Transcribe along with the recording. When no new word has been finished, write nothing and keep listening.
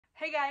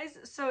Hey guys,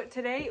 so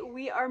today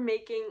we are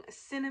making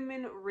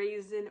cinnamon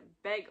raisin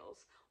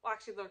bagels. Well,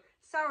 actually they're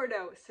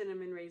sourdough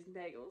cinnamon raisin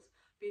bagels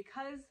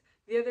because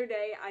the other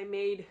day I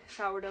made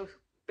sourdough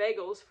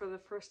bagels for the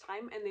first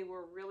time and they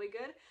were really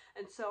good,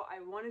 and so I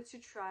wanted to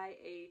try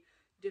a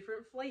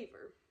different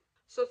flavor.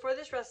 So for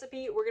this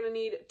recipe we're going to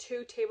need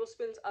 2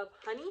 tablespoons of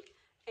honey,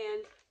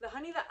 and the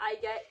honey that I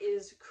get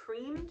is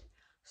creamed,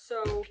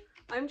 so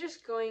I'm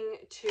just going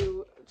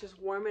to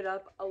warm it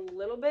up a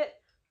little bit.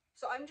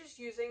 So I'm just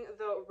using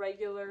the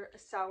regular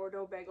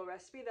sourdough bagel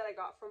recipe that I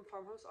got from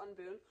Farmhouse On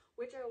Boone,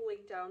 which I will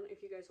link down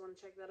if you guys want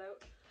to check that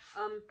out.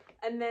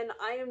 And then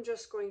I am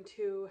just going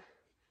to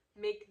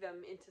make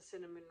them into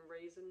cinnamon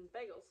raisin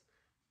bagels.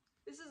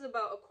 This is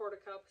about 1/4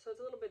 cup, so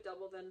it's a little bit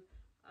double than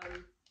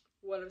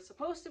what I'm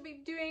supposed to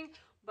be doing,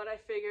 but I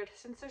figured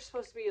since they're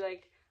supposed to be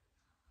like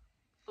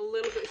a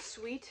little bit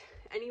sweet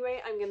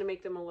anyway, I'm going to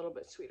make them a little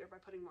bit sweeter by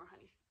putting more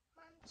honey.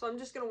 So I'm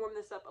just going to warm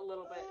this up a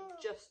little bit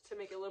just to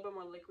make it a little bit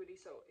more liquidy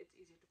so it's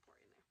easy to pour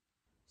in there.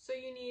 So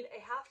you need a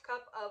 1/2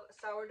 cup of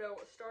sourdough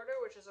starter,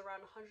 which is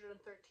around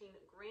 113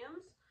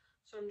 grams.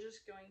 So I'm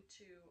just going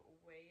to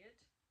weigh it.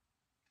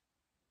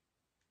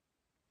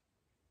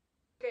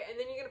 Okay, and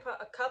then you're going to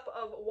put a cup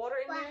of water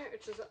in there,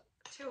 which is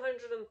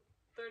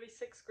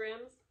 236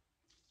 grams.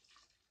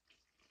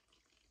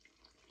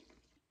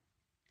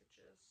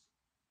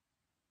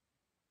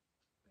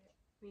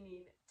 We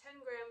need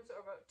 10 grams or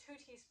about 2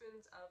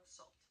 teaspoons of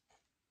salt.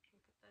 Can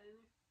you put that in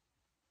there?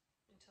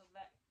 Until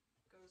that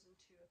goes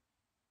into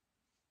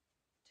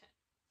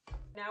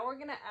 10. Now we're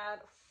going to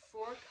add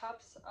 4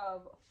 cups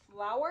of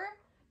flour,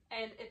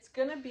 and it's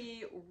going to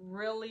be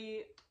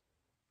really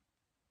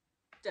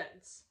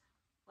dense.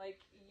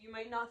 Like, you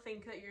might not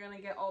think that you're going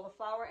to get all the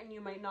flour and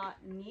you might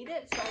not need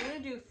it. So I'm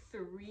going to do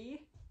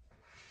 3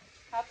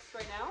 cups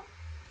right now.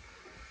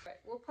 Right,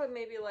 we'll put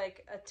maybe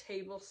like a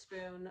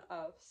tablespoon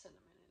of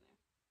cinnamon.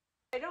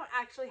 I don't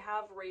actually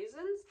have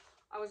raisins.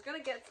 I was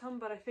gonna get some,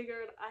 but I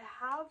figured I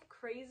have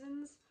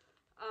craisins.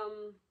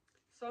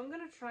 So I'm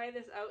gonna try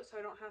this out so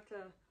I don't have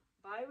to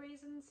buy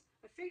raisins.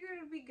 I figured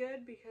it would be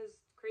good because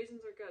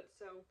craisins are good,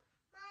 so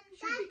it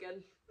should be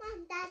good.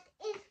 Mom, that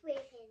is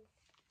raisins.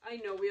 I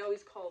know, we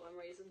always call them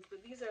raisins,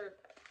 but these are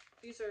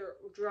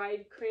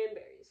dried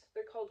cranberries.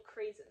 They're called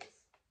craisins.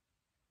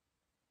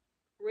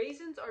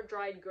 Raisins are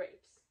dried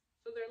grapes,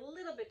 so they're a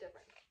little bit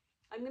different.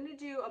 I'm gonna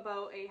do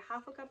about a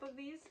 1/2 cup of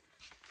these.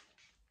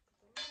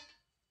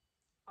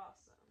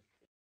 Awesome.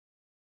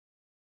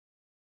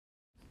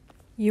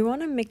 You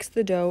want to mix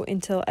the dough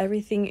until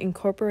everything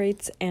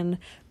incorporates and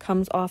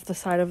comes off the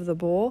side of the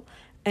bowl,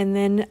 and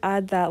then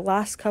add that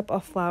last cup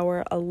of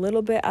flour a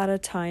little bit at a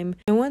time.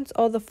 And once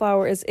all the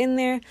flour is in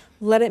there,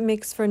 let it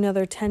mix for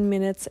another 10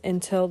 minutes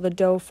until the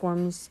dough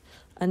forms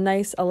a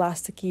nice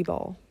elasticy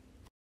ball.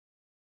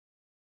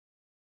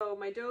 So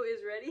my dough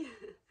is ready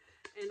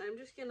and I'm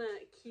just gonna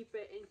keep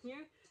it in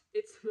here.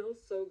 It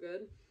smells so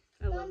good.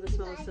 I love the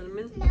smell of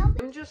cinnamon.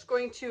 I'm just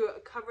going to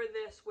cover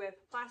this with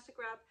plastic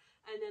wrap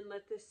and then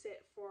let this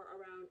sit for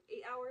around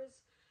 8 hours.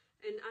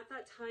 And at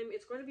that time,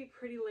 it's going to be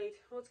pretty late.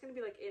 Well, it's going to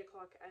be like 8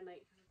 o'clock at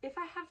night. If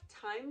I have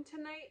time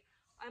tonight,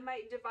 I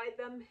might divide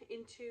them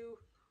into,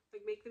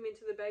 like, make them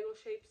into the bagel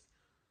shapes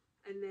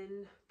and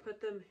then put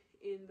them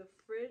in the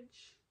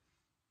fridge.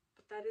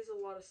 But that is a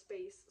lot of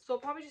space. So I'll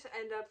probably just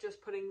end up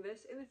just putting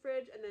this in the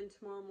fridge, and then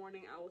tomorrow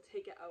morning I will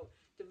take it out,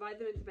 divide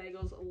them into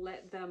bagels,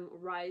 let them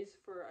rise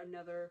for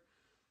another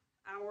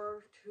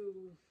hour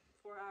to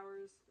 4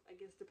 hours, I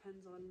guess,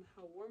 depends on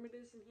how warm it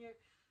is in here,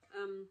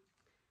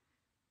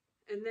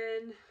 and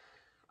then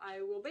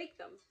I will bake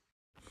them.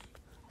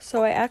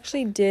 So I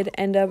actually did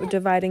end up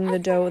dividing the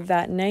dough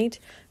that night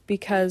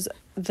because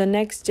the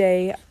next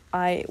day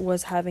I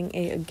was having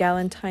a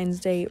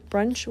Galentine's Day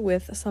brunch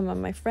with some of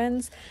my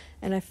friends,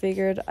 and I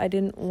figured I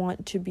didn't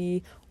want to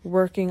be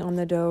working on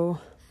the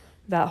dough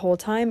that whole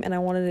time, and I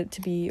wanted it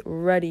to be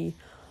ready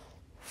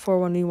for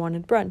when we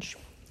wanted brunch.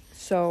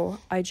 So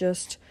I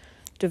just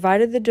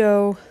divided the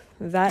dough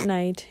that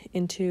night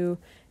into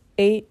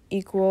 8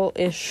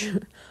 equal-ish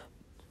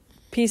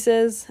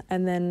pieces,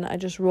 and then I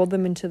just rolled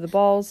them into the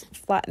balls,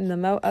 flattened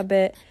them out a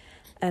bit,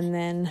 and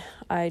then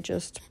I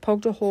just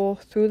poked a hole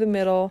through the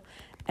middle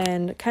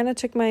and kind of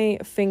took my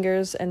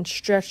fingers and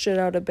stretched it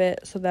out a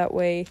bit so that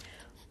way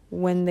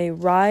when they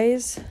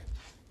rise,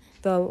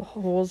 the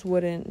holes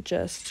wouldn't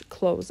just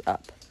close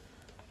up.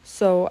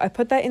 So I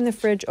put that in the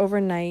fridge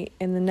overnight,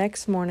 and the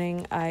next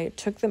morning I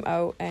took them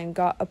out and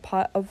got a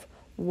pot of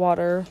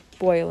water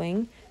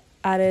boiling,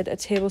 added a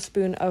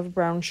tablespoon of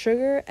brown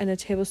sugar and a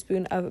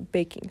tablespoon of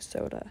baking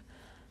soda.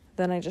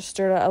 Then I just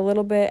stirred it a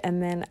little bit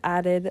and then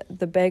added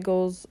the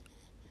bagels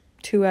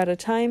 2 at a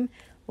time,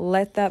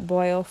 let that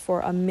boil for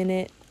a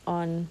minute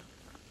on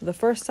the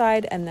first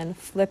side, and then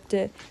flipped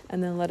it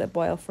and then let it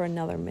boil for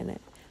another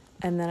minute.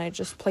 And then I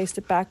just placed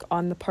it back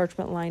on the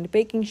parchment lined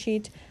baking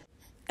sheet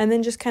and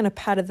then just kind of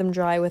patted them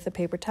dry with a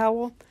paper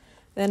towel.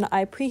 Then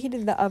I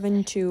preheated the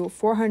oven to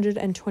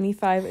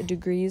 425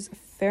 degrees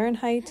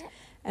Fahrenheit,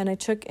 and I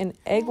took an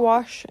egg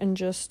wash and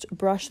just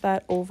brushed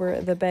that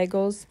over the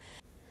bagels.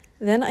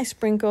 Then I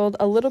sprinkled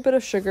a little bit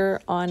of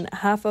sugar on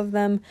half of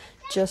them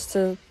just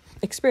to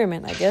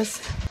experiment, I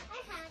guess.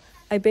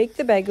 I baked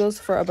the bagels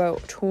for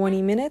about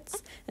 20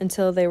 minutes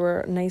until they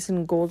were nice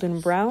and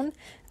golden brown,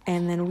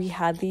 and then we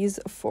had these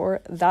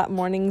for that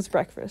morning's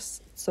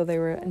breakfast. So they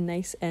were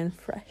nice and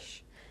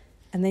fresh,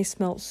 and they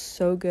smelled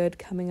so good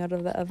coming out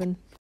of the oven.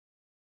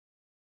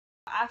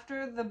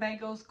 After the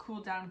bagels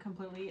cooled down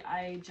completely,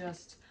 I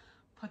just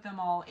put them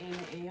all in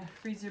a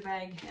freezer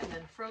bag and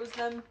then froze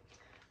them.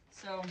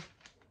 So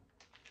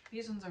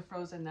these ones are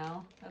frozen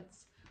now.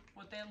 That's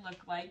what they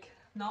look like.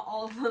 Not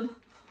all of them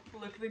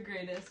look the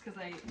greatest because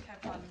I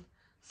kept on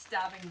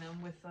stabbing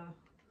them with the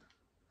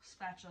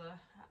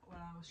spatula when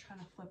I was trying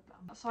to flip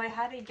them. So I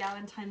had a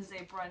Valentine's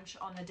Day brunch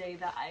on the day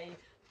that I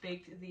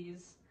baked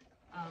these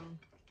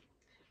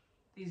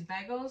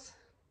bagels.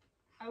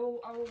 I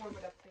will warm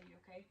it up for you,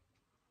 okay?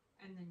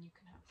 And then you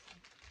can have some.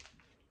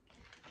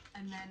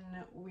 And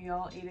then we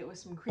all ate it with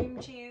some cream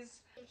cheese.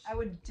 I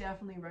would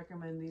definitely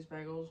recommend these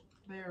bagels.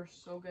 They are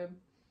so good.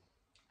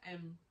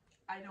 And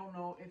I don't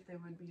know if they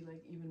would be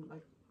like even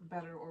like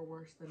better or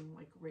worse than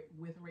like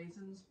with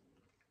raisins.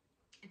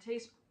 It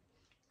tastes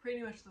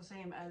pretty much the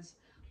same as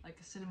like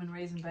a cinnamon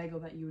raisin bagel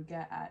that you would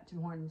get at Tim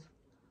Hortons.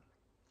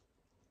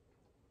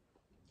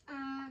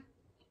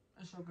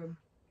 It's so good.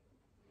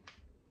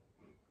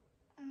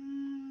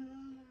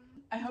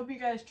 I hope you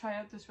guys try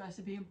out this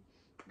recipe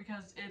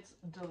because it's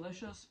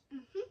delicious.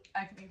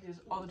 I can eat these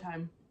all the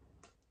time.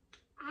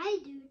 I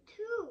do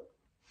too.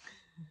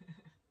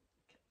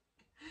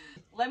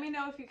 Let me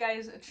know if you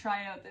guys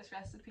try out this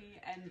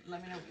recipe and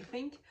let me know what you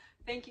think.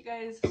 Thank you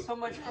guys so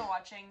much for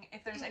watching.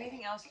 If there's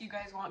anything else you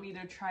guys want me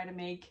to try to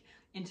make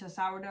into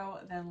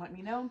sourdough, then let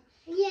me know.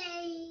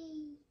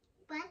 Yay!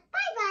 But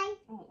bye-bye.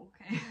 Oh,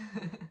 okay.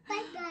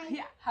 Bye-bye.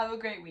 Yeah, have a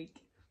great week.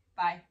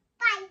 Bye.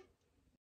 Bye.